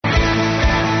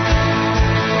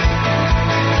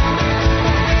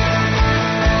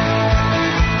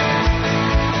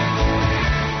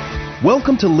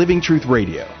Welcome to Living Truth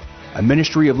Radio, a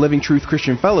ministry of Living Truth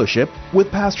Christian Fellowship with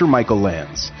Pastor Michael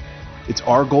Lanz. It's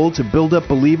our goal to build up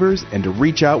believers and to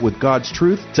reach out with God's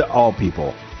truth to all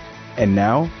people. And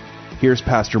now, here's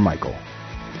Pastor Michael.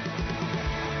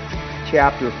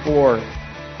 Chapter 4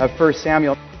 of 1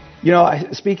 Samuel. You know,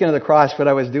 speaking of the cross, when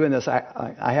I was doing this,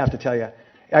 I have to tell you,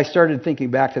 I started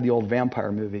thinking back to the old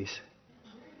vampire movies.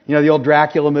 You know, the old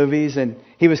Dracula movies, and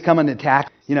he was coming to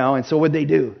attack, you know, and so what'd they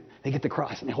do? They get the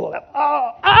cross and they hold it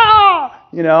up,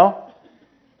 you know,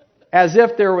 as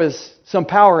if there was some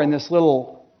power in this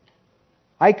little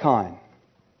icon.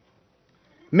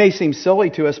 It may seem silly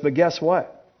to us, but guess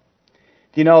what?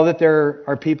 Do you know that there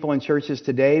are people in churches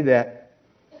today that,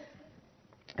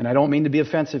 and I don't mean to be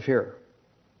offensive here,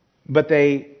 but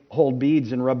they hold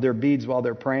beads and rub their beads while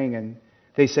they're praying, and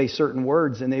they say certain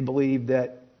words, and they believe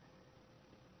that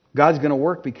God's going to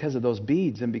work because of those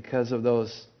beads and because of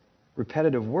those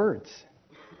repetitive words.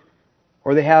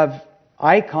 Or they have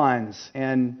icons,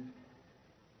 and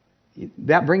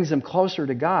that brings them closer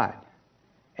to God.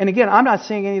 And again, I'm not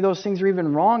saying any of those things are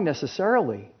even wrong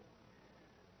necessarily.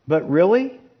 But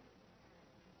really?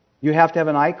 You have to have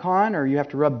an icon or you have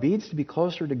to rub beads to be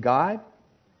closer to God?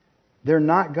 They're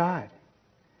not God.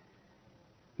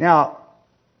 Now,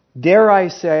 dare I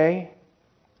say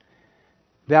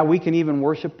that we can even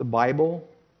worship the Bible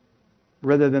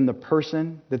rather than the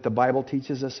person that the Bible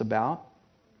teaches us about?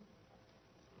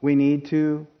 We need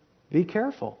to be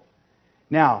careful.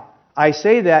 Now, I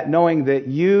say that knowing that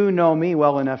you know me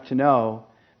well enough to know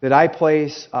that I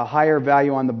place a higher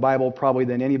value on the Bible probably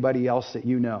than anybody else that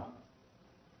you know.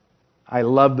 I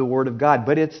love the Word of God,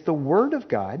 but it's the Word of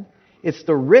God. It's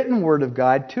the written Word of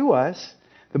God to us.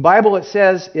 The Bible, it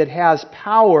says it has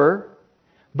power,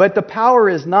 but the power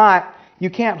is not,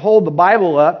 you can't hold the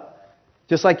Bible up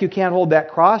just like you can't hold that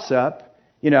cross up,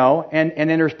 you know, and then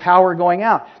there's power going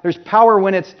out. There's power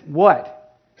when it's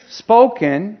what?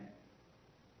 Spoken,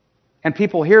 and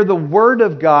people hear the Word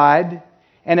of God,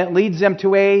 and it leads them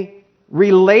to a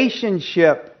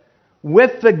relationship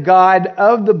with the God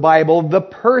of the Bible, the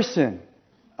person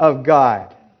of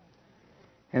God.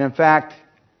 And in fact,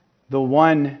 the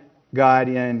one God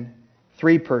in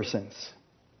three persons.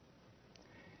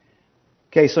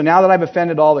 Okay, so now that I've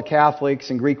offended all the Catholics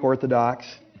and Greek Orthodox,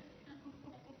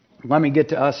 let me get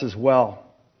to us as well.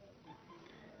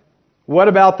 What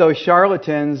about those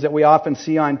charlatans that we often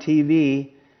see on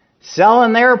TV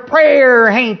selling their prayer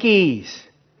hankies?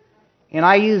 And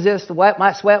I use this to wet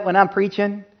my sweat when I'm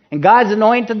preaching. And God's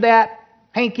anointed that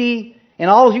hanky. And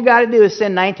all you got to do is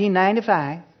send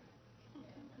 $19.95.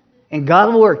 And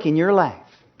God will work in your life.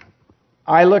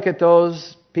 I look at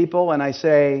those people and I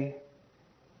say,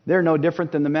 they're no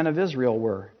different than the men of Israel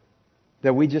were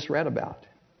that we just read about.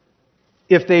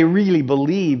 If they really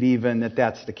believe even that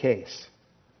that's the case.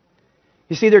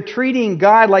 You see, they're treating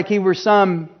God like He were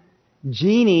some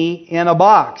genie in a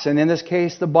box. And in this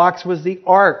case, the box was the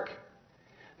ark.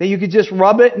 That you could just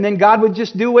rub it and then God would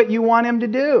just do what you want Him to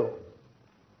do.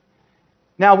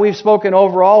 Now, we've spoken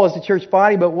overall as the church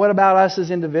body, but what about us as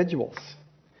individuals?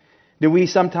 Do we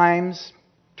sometimes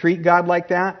treat God like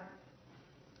that?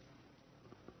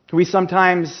 Do we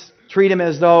sometimes treat Him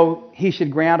as though He should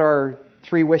grant our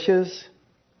three wishes?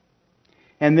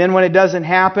 And then when it doesn't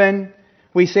happen,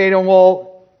 we say to Him,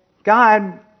 well,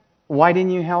 God, why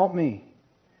didn't you help me?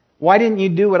 Why didn't you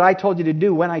do what I told you to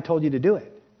do when I told you to do it?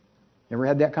 You ever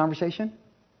had that conversation?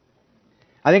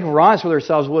 I think if we're honest with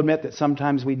ourselves, we'll admit that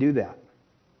sometimes we do that.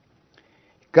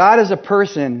 God is a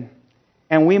person,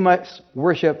 and we must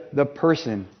worship the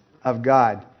person of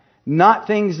God. Not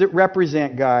things that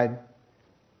represent God,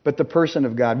 but the person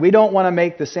of God. We don't want to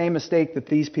make the same mistake that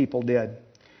these people did.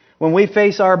 When we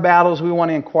face our battles, we want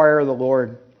to inquire of the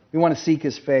Lord. We want to seek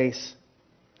His face.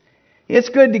 It's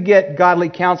good to get godly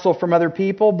counsel from other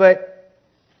people, but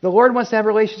the Lord wants to have a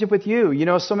relationship with you. You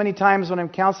know, so many times when I'm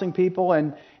counseling people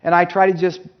and I try to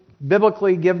just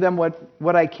biblically give them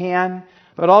what I can,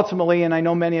 but ultimately, and I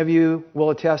know many of you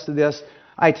will attest to this,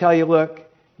 I tell you, look,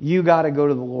 you got to go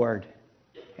to the Lord.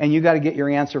 And you got to get your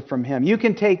answer from Him. You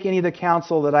can take any of the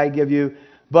counsel that I give you,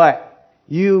 but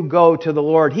you go to the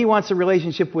Lord. He wants a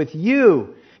relationship with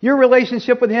you. Your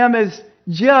relationship with Him is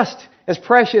just as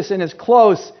precious and as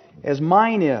close as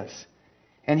mine is.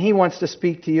 And He wants to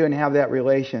speak to you and have that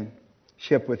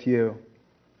relationship with you.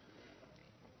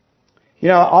 You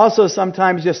know, also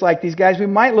sometimes just like these guys, we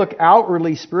might look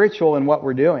outwardly spiritual in what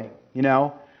we're doing. You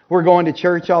know, we're going to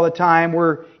church all the time.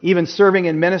 We're even serving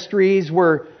in ministries.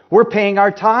 We're paying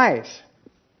our tithes.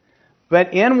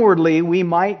 But inwardly, we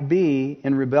might be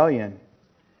in rebellion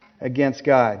against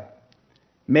God.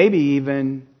 Maybe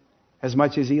even as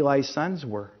much as Eli's sons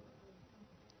were.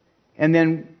 and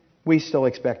then we still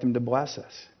expect Him to bless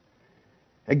us.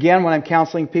 Again, when I'm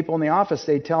counseling people in the office,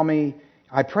 they tell me,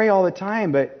 I pray all the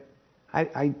time, but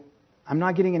I'm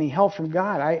not getting any help from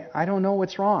God. I don't know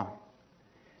what's wrong.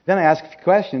 Then I ask a few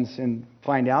questions and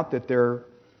find out that they're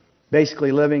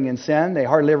basically living in sin. They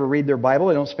hardly ever read their Bible.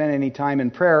 They don't spend any time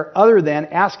in prayer other than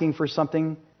asking for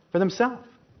something for themselves.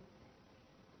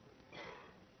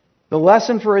 The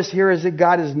lesson for us here is that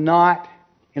God is not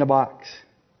in a box.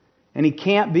 And He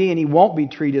can't be and He won't be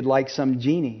treated like some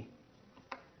genie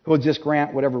who will just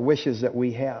grant whatever wishes that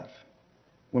we have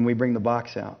when we bring the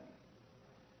box out.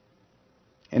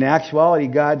 In actuality,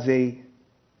 God's a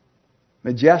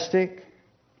majestic,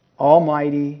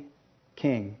 almighty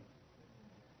King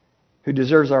who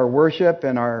deserves our worship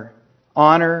and our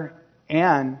honor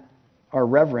and our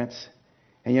reverence.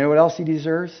 And you know what else He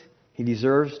deserves? He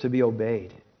deserves to be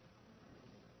obeyed.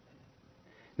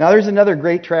 Now there's another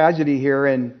great tragedy here,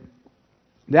 and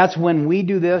that's when we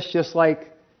do this just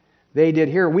like they did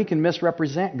here. We can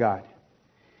misrepresent God.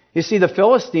 You see, the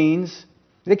Philistines,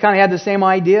 they kind of had the same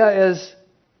idea as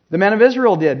the men of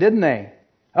Israel did, didn't they?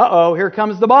 Uh-oh, here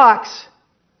comes the box.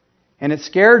 And it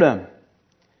scared them.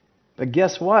 But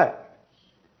guess what?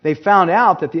 They found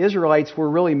out that the Israelites were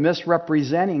really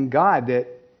misrepresenting God. That,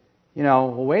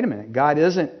 well, wait a minute, God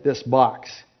isn't this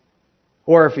box.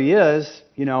 Or if He is,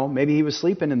 maybe He was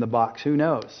sleeping in the box. Who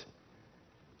knows?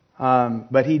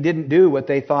 But He didn't do what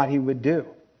they thought He would do.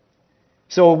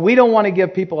 So we don't want to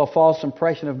give people a false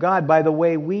impression of God by the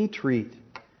way we treat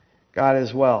God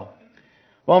as well.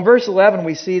 Well, in verse 11,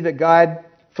 we see that God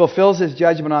fulfills His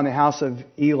judgment on the house of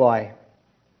Eli.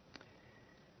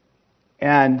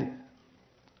 And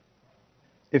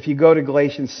if you go to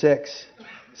Galatians 6,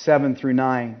 7 through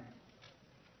 9,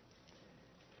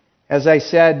 as I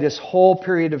said, this whole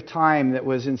period of time that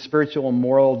was in spiritual and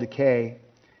moral decay,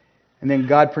 and then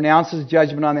God pronounces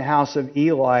judgment on the house of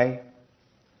Eli,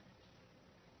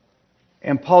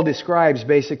 and Paul describes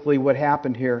basically what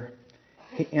happened here.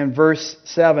 In verse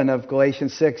 7 of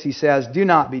Galatians 6, he says, "Do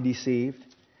not be deceived.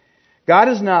 God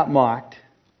is not mocked.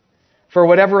 For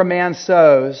whatever a man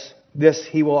sows, this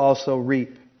he will also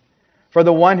reap. For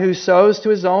the one who sows to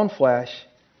his own flesh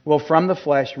will from the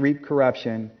flesh reap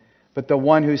corruption, but the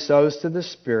one who sows to the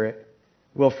Spirit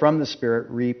will from the Spirit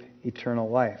reap eternal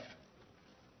life."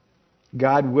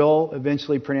 God will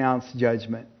eventually pronounce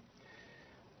judgment.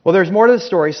 Well, there's more to the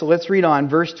story, so let's read on.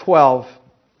 Verse 12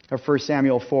 of 1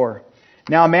 Samuel 4.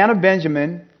 "Now a man of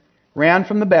Benjamin ran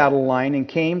from the battle line and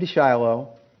came to Shiloh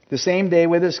the same day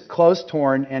with his clothes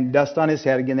torn and dust on his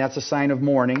head." Again, that's a sign of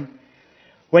mourning.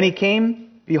 "When he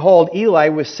came, behold, Eli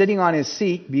was sitting on his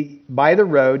seat by the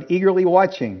road, eagerly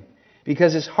watching,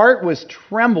 because his heart was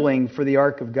trembling for the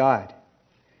ark of God.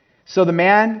 So the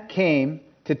man came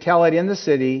to tell it in the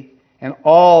city, and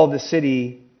all the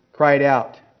city cried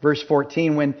out." Verse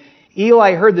 14, "When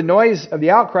Eli heard the noise of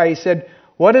the outcry, he said,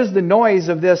 'What does the noise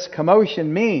of this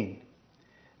commotion mean?'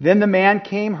 Then the man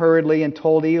came hurriedly and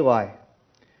told Eli."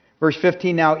 Verse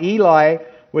 15, "Now Eli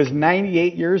was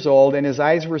 98 years old, and his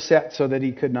eyes were set so that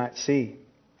he could not see.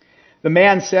 The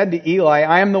man said to Eli,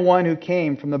 'I am the one who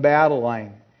came from the battle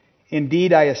line.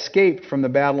 Indeed, I escaped from the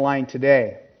battle line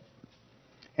today.'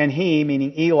 And he,"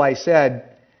 meaning Eli, "said,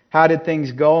 'How did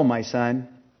things go, my son?'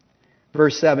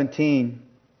 Verse 17,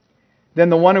 "Then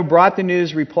the one who brought the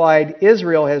news replied,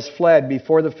 'Israel has fled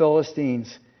before the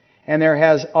Philistines, and there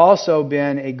has also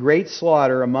been a great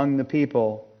slaughter among the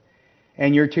people.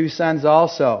 And your two sons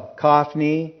also,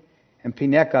 Hophni and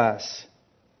Phinehas,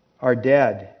 are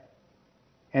dead,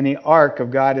 and the ark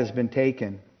of God has been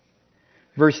taken.'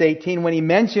 Verse 18, "When he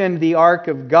mentioned the ark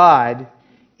of God,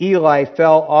 Eli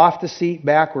fell off the seat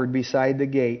backward beside the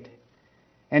gate,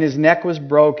 and his neck was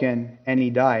broken, and he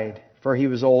died, for he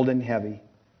was old and heavy.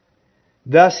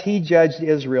 Thus he judged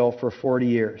Israel for 40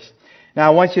 years." Now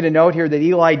I want you to note here that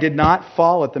Eli did not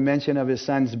fall at the mention of his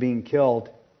sons being killed.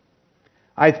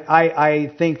 I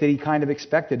think that he kind of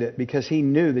expected it, because he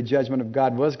knew the judgment of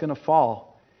God was going to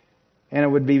fall. And it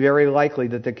would be very likely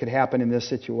that that could happen in this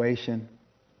situation.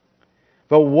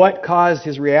 But what caused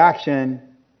his reaction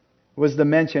was the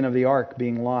mention of the ark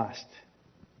being lost.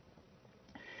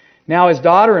 Now his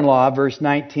daughter-in-law, verse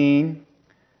 19,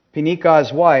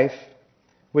 Phinehas' wife,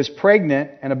 was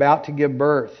pregnant and about to give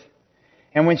birth.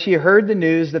 And when she heard the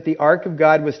news that the ark of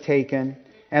God was taken,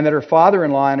 and that her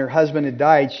father-in-law and her husband had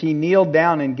died, she kneeled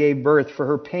down and gave birth, for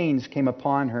her pains came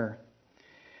upon her.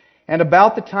 And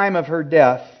about the time of her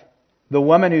death, the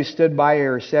woman who stood by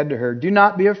her said to her, 'Do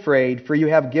not be afraid, for you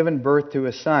have given birth to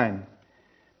a son.'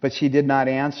 But she did not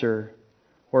answer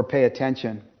or pay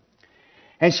attention.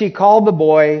 And she called the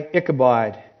boy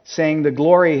Ichabod, saying, the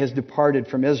glory has departed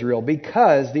from Israel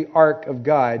because the ark of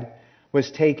God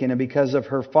was taken and because of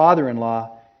her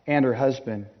father-in-law and her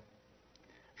husband.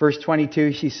 Verse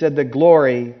 22, she said, the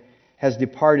glory has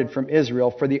departed from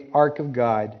Israel, for the ark of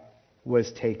God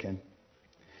was taken.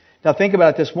 Now think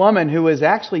about it. This woman who is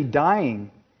actually dying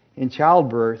in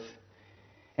childbirth,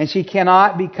 and she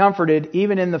cannot be comforted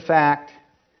even in the fact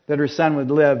that her son would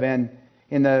live. And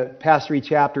in the past 3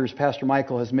 chapters, Pastor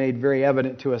Michael has made very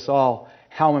evident to us all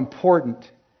how important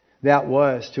that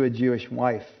was to a Jewish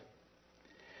wife.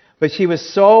 But she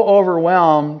was so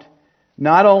overwhelmed,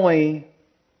 not only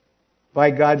by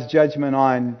God's judgment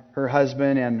on her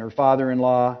husband and her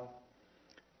father-in-law,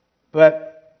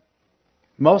 but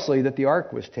mostly that the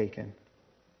ark was taken.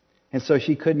 And so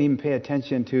she couldn't even pay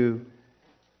attention to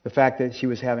the fact that she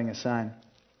was having a son.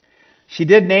 She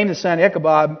did name the son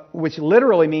Ichabod, which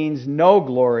literally means no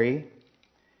glory,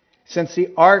 since the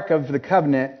Ark of the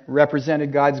Covenant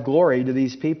represented God's glory to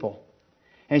these people.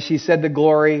 And she said the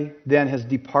glory then has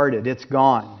departed. It's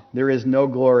gone. There is no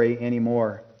glory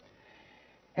anymore.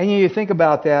 And you think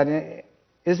about that,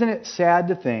 isn't it sad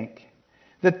to think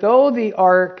that though the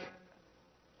Ark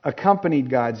accompanied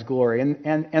God's glory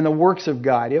and the works of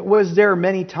God, it was there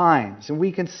many times, and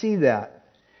we can see that.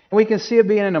 And we can see it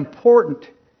being an important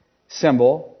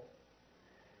symbol.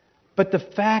 But the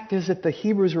fact is that the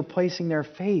Hebrews were placing their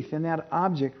faith in that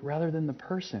object rather than the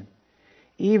person,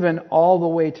 even all the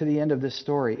way to the end of this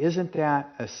story. Isn't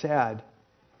that a sad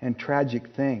and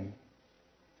tragic thing?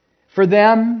 For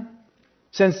them,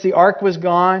 since the ark was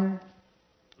gone,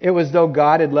 it was as though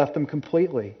God had left them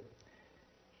completely,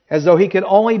 as though He could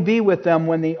only be with them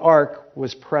when the ark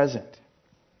was present.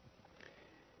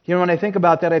 You know, when I think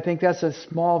about that, I think that's a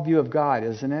small view of God,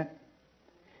 isn't it?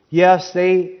 Yes,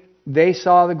 they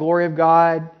saw the glory of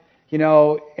God,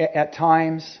 at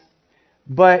times.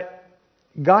 But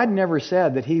God never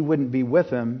said that He wouldn't be with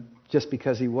them just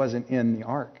because He wasn't in the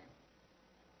ark.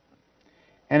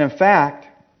 And in fact,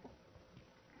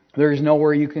 there's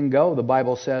nowhere you can go. The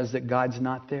Bible says that God's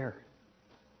not there.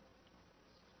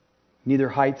 Neither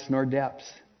heights nor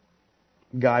depths.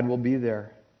 God will be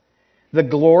there. The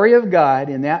glory of God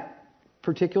in that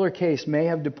particular case may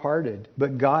have departed,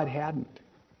 but God hadn't.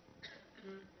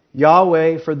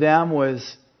 Yahweh for them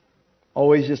was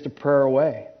always just a prayer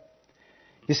away.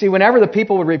 You see, whenever the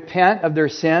people would repent of their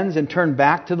sins and turn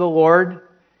back to the Lord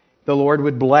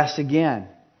would bless again.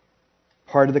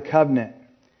 Part of the covenant.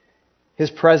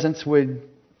 His presence would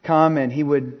come and He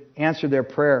would answer their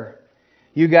prayer.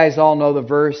 You guys all know the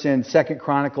verse in 2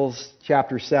 Chronicles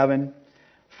chapter 7,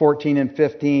 14 and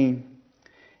 15.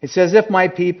 It says, if my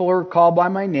people who are called by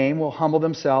my name will humble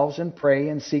themselves and pray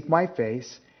and seek my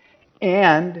face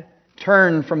and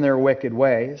turn from their wicked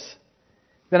ways,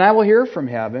 then I will hear from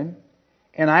heaven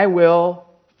and I will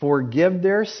forgive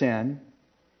their sin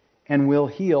and will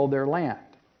heal their land.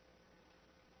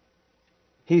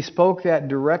 He spoke that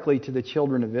directly to the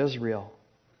children of Israel.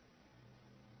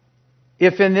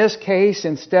 If in this case,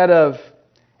 instead of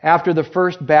after the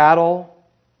first battle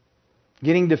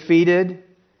getting defeated,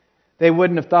 they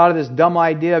wouldn't have thought of this dumb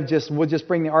idea of we'll just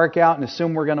bring the ark out and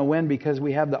assume we're going to win because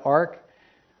we have the ark.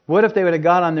 What if they would have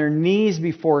got on their knees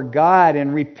before God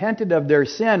and repented of their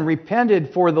sin,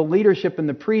 repented for the leadership in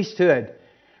the priesthood,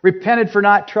 repented for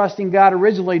not trusting God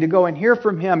originally to go and hear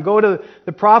from Him, go to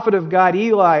the prophet of God,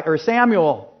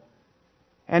 Samuel,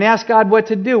 and ask God what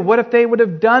to do? What if they would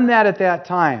have done that at that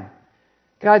time?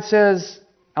 God says,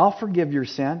 I'll forgive your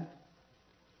sin.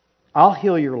 I'll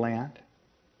heal your land.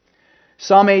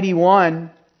 Psalm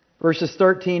 81, verses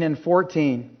 13 and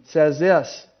 14 says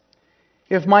this,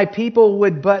 if my people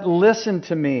would but listen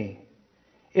to me,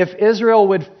 if Israel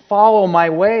would follow my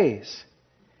ways,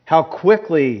 how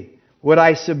quickly would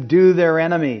I subdue their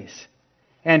enemies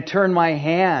and turn my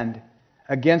hand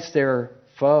against their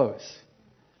foes.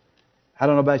 I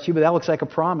don't know about you, but that looks like a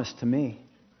promise to me.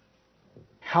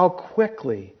 How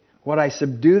quickly would I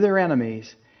subdue their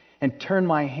enemies and turn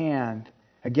my hand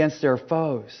against their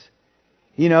foes?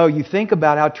 You think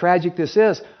about how tragic this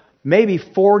is. Maybe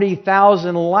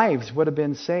 40,000 lives would have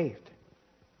been saved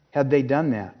had they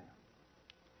done that.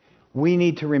 We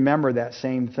need to remember that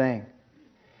same thing.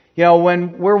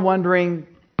 When we're wondering,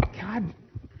 God,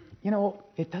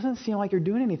 it doesn't seem like you're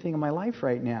doing anything in my life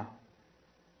right now.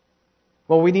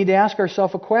 Well, we need to ask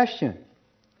ourselves a question.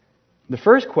 The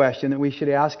first question that we should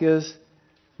ask is,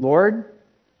 Lord,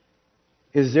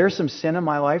 is there some sin in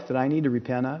my life that I need to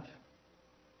repent of?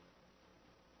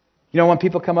 When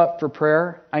people come up for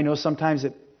prayer, I know sometimes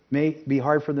it may be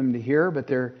hard for them to hear, but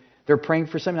they're praying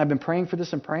for something. I've been praying for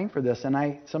this and praying for this, and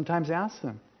I sometimes ask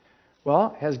them,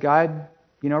 well, has God,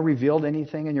 revealed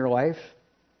anything in your life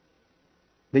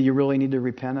that you really need to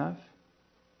repent of?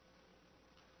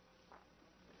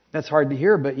 That's hard to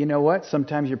hear, but you know what?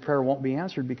 Sometimes your prayer won't be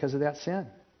answered because of that sin.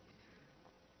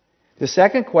 The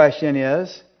second question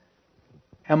is,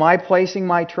 am I placing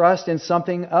my trust in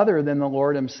something other than the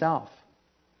Lord Himself?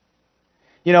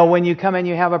 You know, when you come and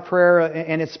you have a prayer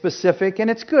and it's specific, and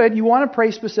it's good, you want to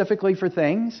pray specifically for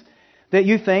things that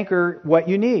you think are what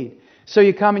you need. So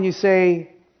you come and you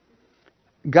say,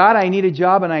 God, I need a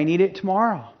job and I need it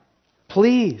tomorrow.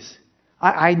 Please.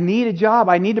 I need a job.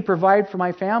 I need to provide for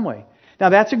my family. Now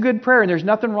that's a good prayer and there's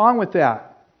nothing wrong with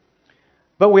that.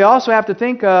 But we also have to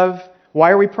think of,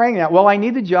 why are we praying that? Well, I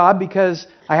need the job because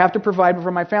I have to provide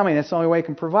for my family and that's the only way I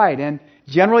can provide. And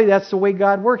generally that's the way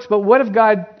God works. But what if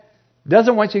God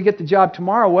doesn't want you to get the job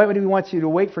tomorrow? What if He wants you to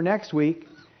wait for next week?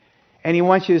 And He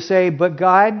wants you to say, but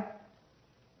God,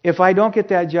 if I don't get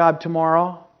that job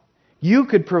tomorrow, you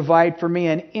could provide for me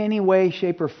in any way,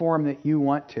 shape, or form that you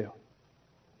want to.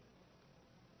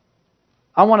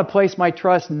 I want to place my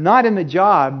trust not in the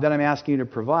job that I'm asking you to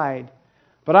provide,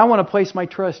 but I want to place my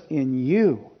trust in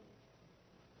you.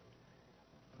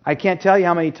 I can't tell you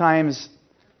how many times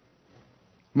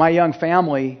my young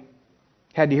family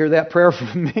had to hear that prayer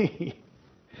from me.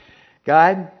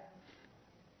 God,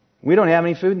 we don't have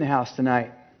any food in the house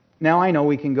tonight. Now I know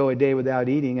we can go a day without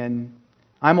eating, and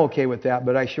I'm okay with that,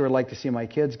 but I sure would like to see my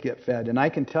kids get fed. And I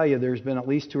can tell you there's been at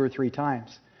least 2 or 3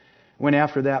 times when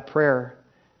after that prayer,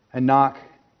 a knock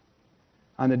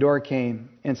on the door came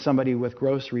and somebody with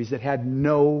groceries that had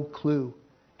no clue,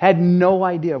 had no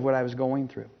idea of what I was going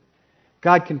through.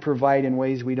 God can provide in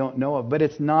ways we don't know of, but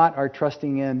it's not our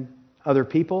trusting in other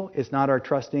people. It's not our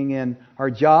trusting in our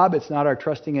job. It's not our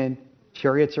trusting in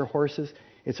chariots or horses.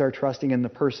 It's our trusting in the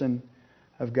person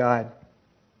of God.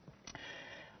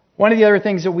 One of the other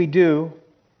things that we do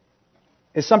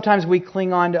is sometimes we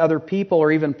cling on to other people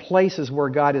or even places where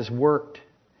God has worked,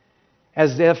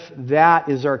 as if that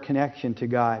is our connection to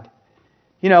God.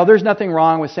 You know, there's nothing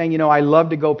wrong with saying, I love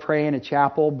to go pray in a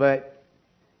chapel, but,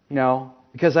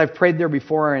 because I've prayed there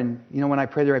before and, when I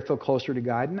pray there I feel closer to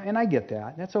God. And I get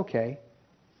that. That's okay.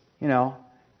 I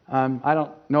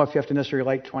don't know if you have to necessarily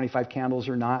light 25 candles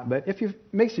or not, but if it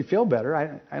makes you feel better,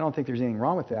 I don't think there's anything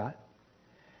wrong with that.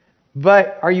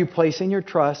 But are you placing your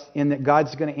trust in that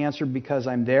God's going to answer because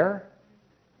I'm there?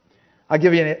 I'll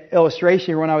give you an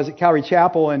illustration. When I was at Calvary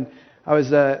Chapel and I was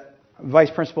the vice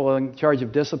principal in charge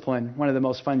of discipline, one of the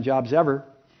most fun jobs ever,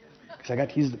 because I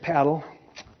got to use the paddle.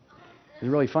 It was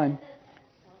really fun.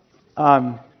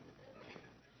 But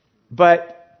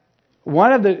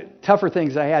one of the tougher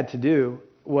things I had to do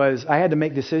was I had to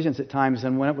make decisions at times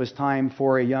and when it was time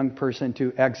for a young person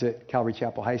to exit Calvary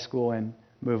Chapel High School and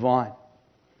move on.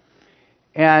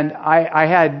 And I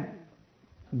had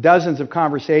dozens of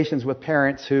conversations with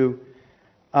parents who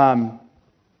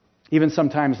even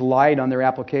sometimes lied on their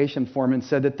application form and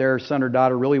said that their son or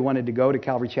daughter really wanted to go to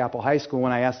Calvary Chapel High School.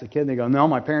 When I asked the kid, they go, no,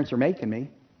 my parents are making me.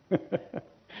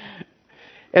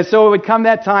 And so it would come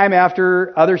that time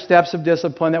after other steps of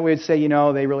discipline that we would say,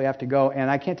 they really have to go. And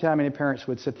I can't tell how many parents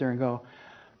would sit there and go,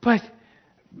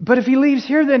 but if he leaves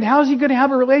here, then how's he going to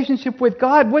have a relationship with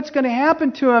God? What's going to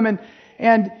happen to him?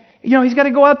 And he's got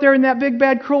to go out there in that big,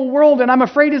 bad, cruel world, and I'm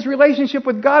afraid his relationship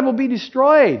with God will be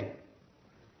destroyed.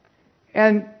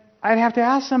 And I'd have to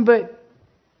ask them, but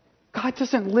God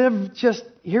doesn't live just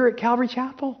here at Calvary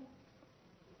Chapel.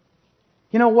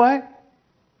 You know what?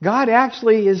 God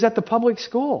actually is at the public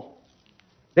school.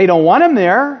 They don't want him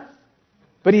there,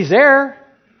 but he's there.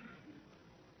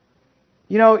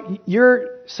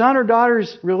 Your son or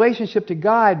daughter's relationship to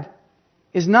God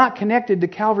is not connected to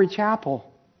Calvary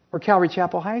Chapel or Calvary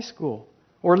Chapel High School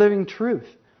or Living Truth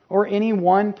or any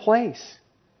one place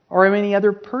or any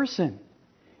other person.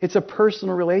 It's a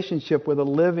personal relationship with a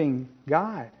living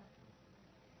God.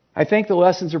 I think the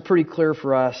lessons are pretty clear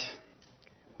for us.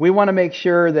 We want to make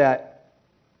sure that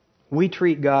we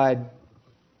treat God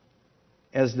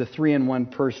as the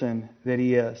 3-in-1 person that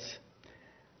He is.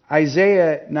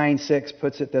 Isaiah 9:6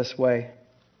 puts it this way.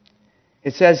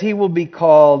 It says, He will be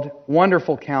called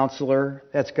Wonderful Counselor,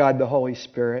 that's God the Holy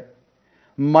Spirit,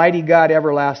 Mighty God,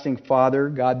 Everlasting Father,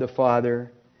 God the Father,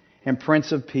 and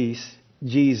Prince of Peace,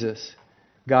 Jesus,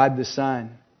 God the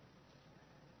Son.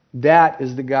 That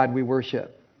is the God we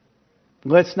worship.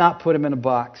 Let's not put Him in a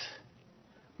box.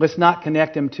 Let's not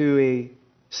connect Him to a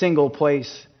single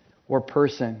place or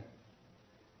person.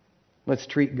 Let's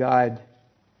treat God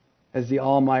as the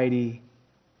Almighty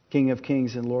King of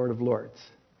Kings and Lord of Lords.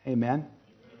 Amen?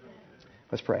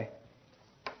 Let's pray.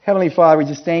 Heavenly Father, we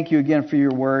just thank You again for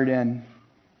Your word. And,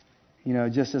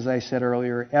 just as I said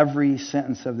earlier, every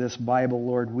sentence of this Bible,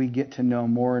 Lord, we get to know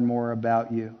more and more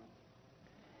about You.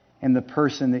 and the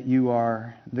person that you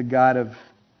are, the God of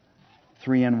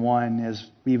 3 in 1, as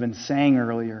we even sang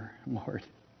earlier, Lord.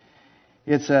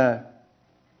 It's a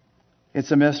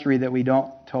mystery that we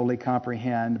don't totally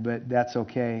comprehend, but that's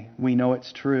okay. We know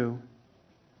it's true.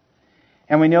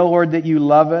 And we know, Lord, that you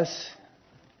love us,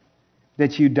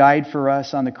 that you died for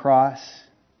us on the cross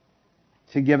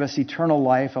to give us eternal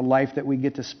life, a life that we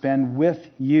get to spend with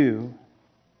you,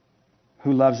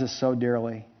 who loves us so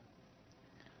dearly.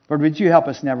 Lord, would you help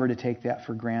us never to take that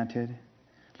for granted?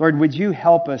 Lord, would you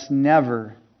help us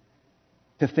never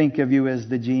to think of you as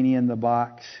the genie in the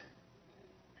box?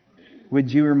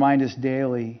 Would you remind us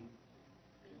daily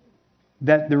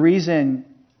that the reason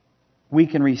we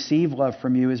can receive love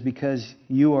from you is because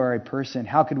you are a person.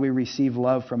 How could we receive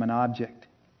love from an object?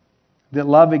 That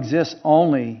love exists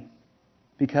only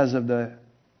because of the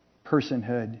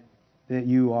personhood that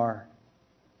you are.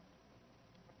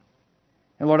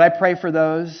 And Lord, I pray for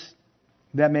those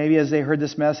that maybe as they heard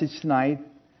this message tonight,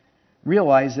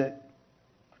 realize that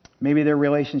maybe their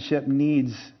relationship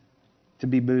needs to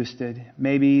be boosted.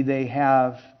 Maybe they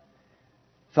have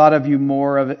thought of you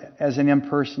more as an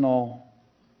impersonal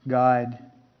God.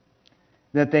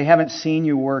 That they haven't seen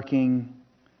you working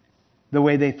the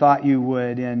way they thought you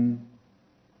would, and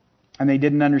they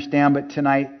didn't understand, but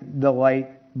tonight the light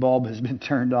bulb has been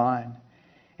turned on.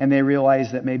 And they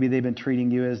realize that maybe they've been treating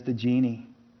you as the genie.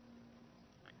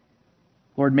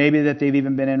 Lord, maybe that they've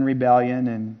even been in rebellion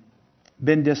and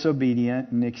been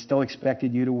disobedient, and they still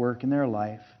expected you to work in their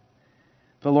life.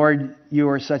 But Lord, you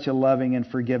are such a loving and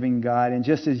forgiving God. And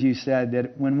just as you said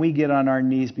that when we get on our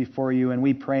knees before you and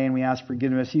we pray and we ask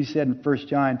forgiveness, you said in 1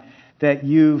 John that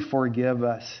you forgive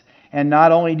us. And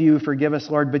not only do you forgive us,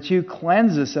 Lord, but you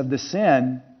cleanse us of the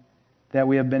sin that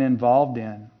we have been involved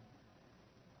in.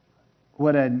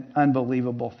 What an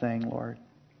unbelievable thing, Lord.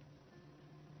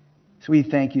 So we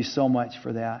thank you so much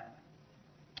for that.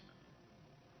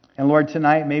 And Lord,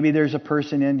 tonight, maybe there's a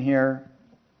person in here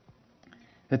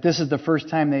that this is the first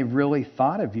time they've really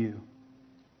thought of you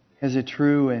as a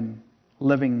true and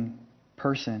living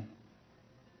person.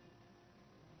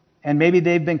 And maybe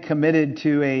they've been committed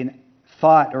to a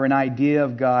thought or an idea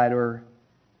of God or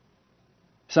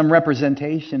some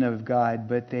representation of God,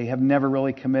 but they have never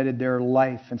really committed their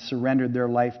life and surrendered their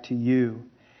life to you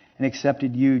and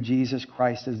accepted you, Jesus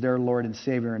Christ, as their Lord and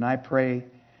Savior. And I pray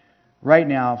right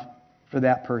now for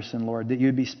that person, Lord, that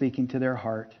you'd be speaking to their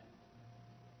heart.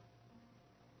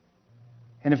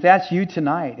 And if that's you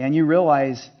tonight and you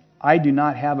realize, I do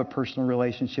not have a personal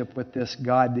relationship with this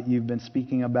God that you've been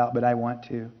speaking about, but I want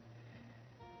to,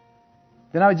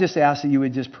 then I would just ask that you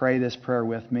would just pray this prayer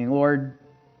with me. Lord,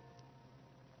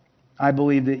 I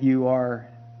believe that you are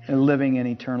a living and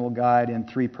eternal God in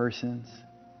 3 persons.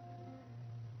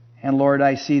 And Lord,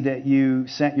 I see that you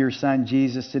sent your Son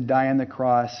Jesus to die on the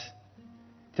cross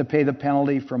to pay the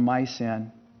penalty for my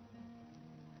sin.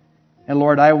 And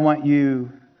Lord, I want you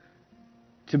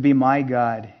to be my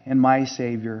God and my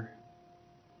Savior.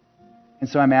 And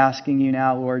so I'm asking you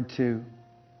now, Lord, to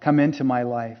come into my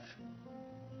life.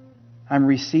 I'm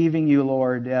receiving you,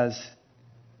 Lord, as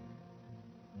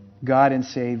God and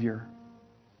Savior.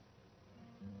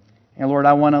 And Lord,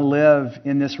 I want to live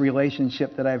in this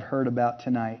relationship that I've heard about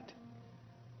tonight.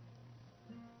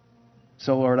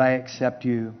 So Lord, I accept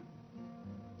you,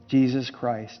 Jesus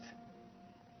Christ,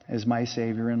 as my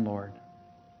Savior and Lord.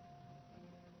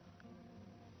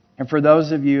 And for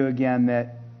those of you, again,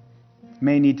 that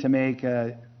may need to make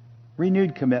a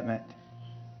renewed commitment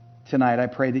tonight, I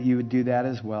pray that you would do that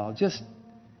as well. Just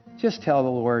tell the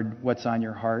Lord what's on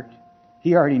your heart.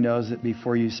 He already knows it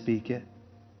before you speak it.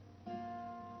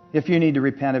 If you need to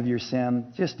repent of your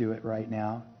sin, just do it right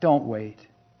now. Don't wait.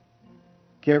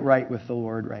 Get right with the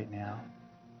Lord right now.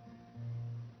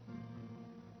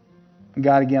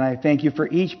 God, again, I thank you for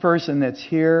each person that's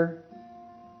here,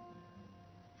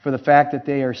 for the fact that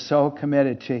they are so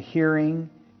committed to hearing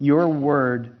your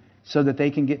word so that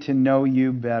they can get to know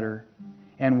you better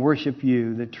and worship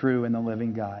you, the true and the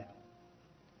living God.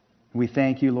 We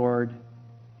thank you, Lord,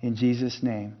 in Jesus'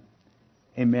 name.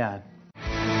 Amen.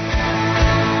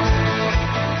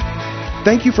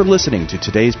 Thank you for listening to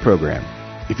today's program.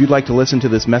 If you'd like to listen to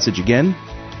this message again,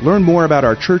 learn more about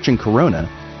our church in Corona,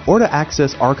 or to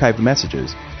access archived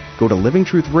messages, go to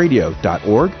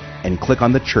livingtruthradio.org and click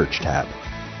on the Church tab.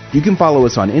 You can follow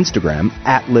us on Instagram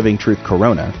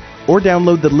 @LivingTruthCorona, or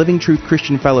download the Living Truth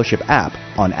Christian Fellowship app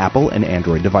on Apple and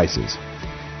Android devices.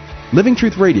 Living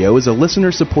Truth Radio is a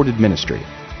listener-supported ministry.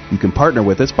 You can partner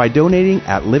with us by donating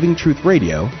at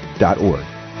livingtruthradio.org.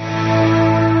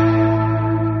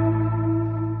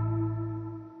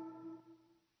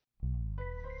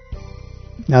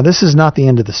 Now, this is not the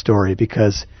end of the story,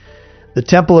 because the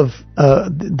temple of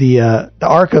the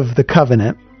Ark of the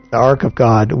Covenant, the Ark of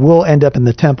God, will end up in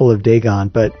the temple of Dagon,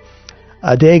 but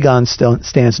Dagon still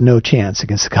stands no chance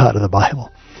against the God of the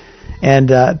Bible. And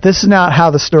this is not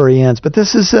how the story ends, but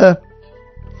this is a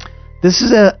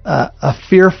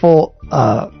fearful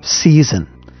season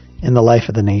in the life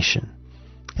of the nation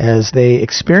as they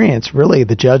experience really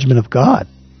the judgment of God.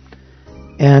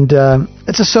 And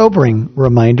it's a sobering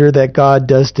reminder that God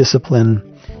does discipline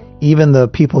even the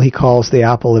people he calls the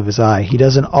apple of his eye. He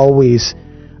doesn't always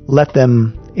let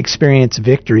them experience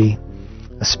victory,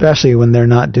 especially when they're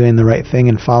not doing the right thing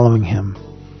and following him.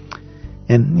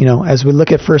 And, as we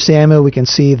look at 1 Samuel, we can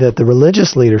see that the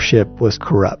religious leadership was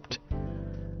corrupt.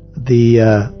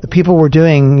 The people were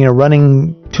doing,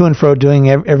 running to and fro, doing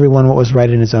everyone what was right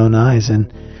in his own eyes.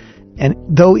 And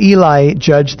though Eli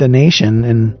judged the nation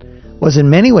and was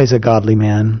in many ways a godly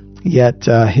man, yet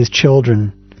his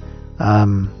children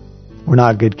were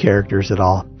not good characters at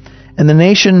all. And the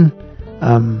nation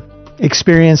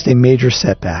experienced a major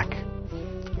setback.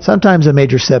 Sometimes a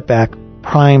major setback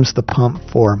primes the pump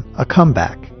for a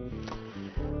comeback.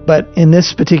 But in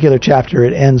this particular chapter,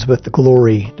 it ends with the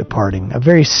glory departing. A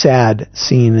very sad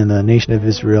scene in the nation of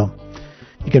Israel.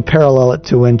 You can parallel it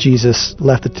to when Jesus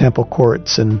left the temple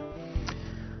courts and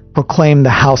proclaimed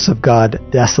the house of God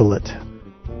desolate.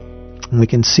 And we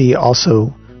can see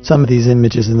also some of these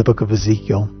images in the book of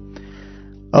Ezekiel.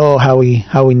 Oh, how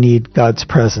we need God's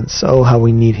presence. Oh, how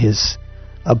we need his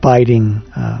abiding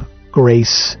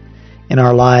grace in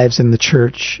our lives, in the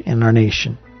church, in our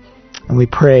nation. And we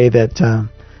pray that,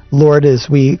 Lord, as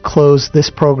we close this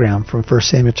program from 1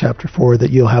 Samuel chapter 4,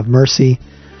 that you'll have mercy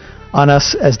on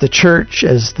us as the church,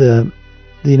 as the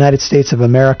United States of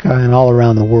America, and all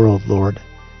around the world, Lord.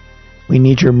 We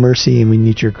need your mercy and we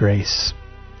need your grace.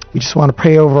 We just want to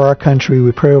pray over our country.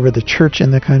 We pray over the church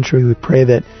in the country. We pray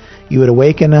that you would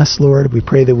awaken us, Lord. We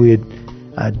pray that we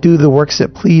would do the works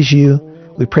that please you.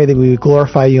 We pray that we would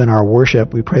glorify you in our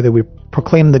worship. We pray that we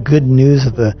proclaim the good news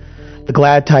of the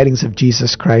glad tidings of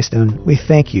Jesus Christ. And we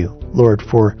thank you, Lord,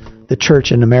 for the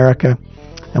church in America.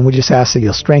 And we just ask that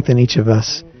you'll strengthen each of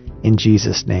us in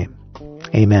Jesus' name.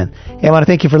 Amen. Hey, I want to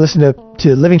thank you for listening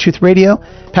to Living Truth Radio.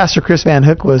 Pastor Chris Van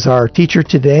Hook was our teacher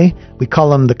today. We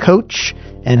call him the coach,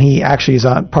 and he actually is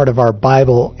on part of our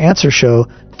Bible Answer Show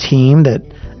team that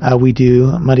we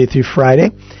do Monday through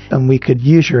Friday. And we could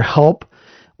use your help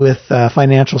with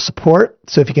financial support.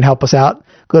 So if you can help us out,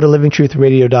 go to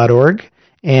livingtruthradio.org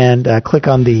and click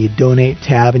on the Donate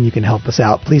tab, and you can help us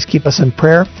out. Please keep us in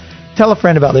prayer. Tell a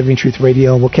friend about Living Truth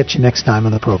Radio, and we'll catch you next time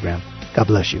on the program. God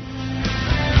bless you.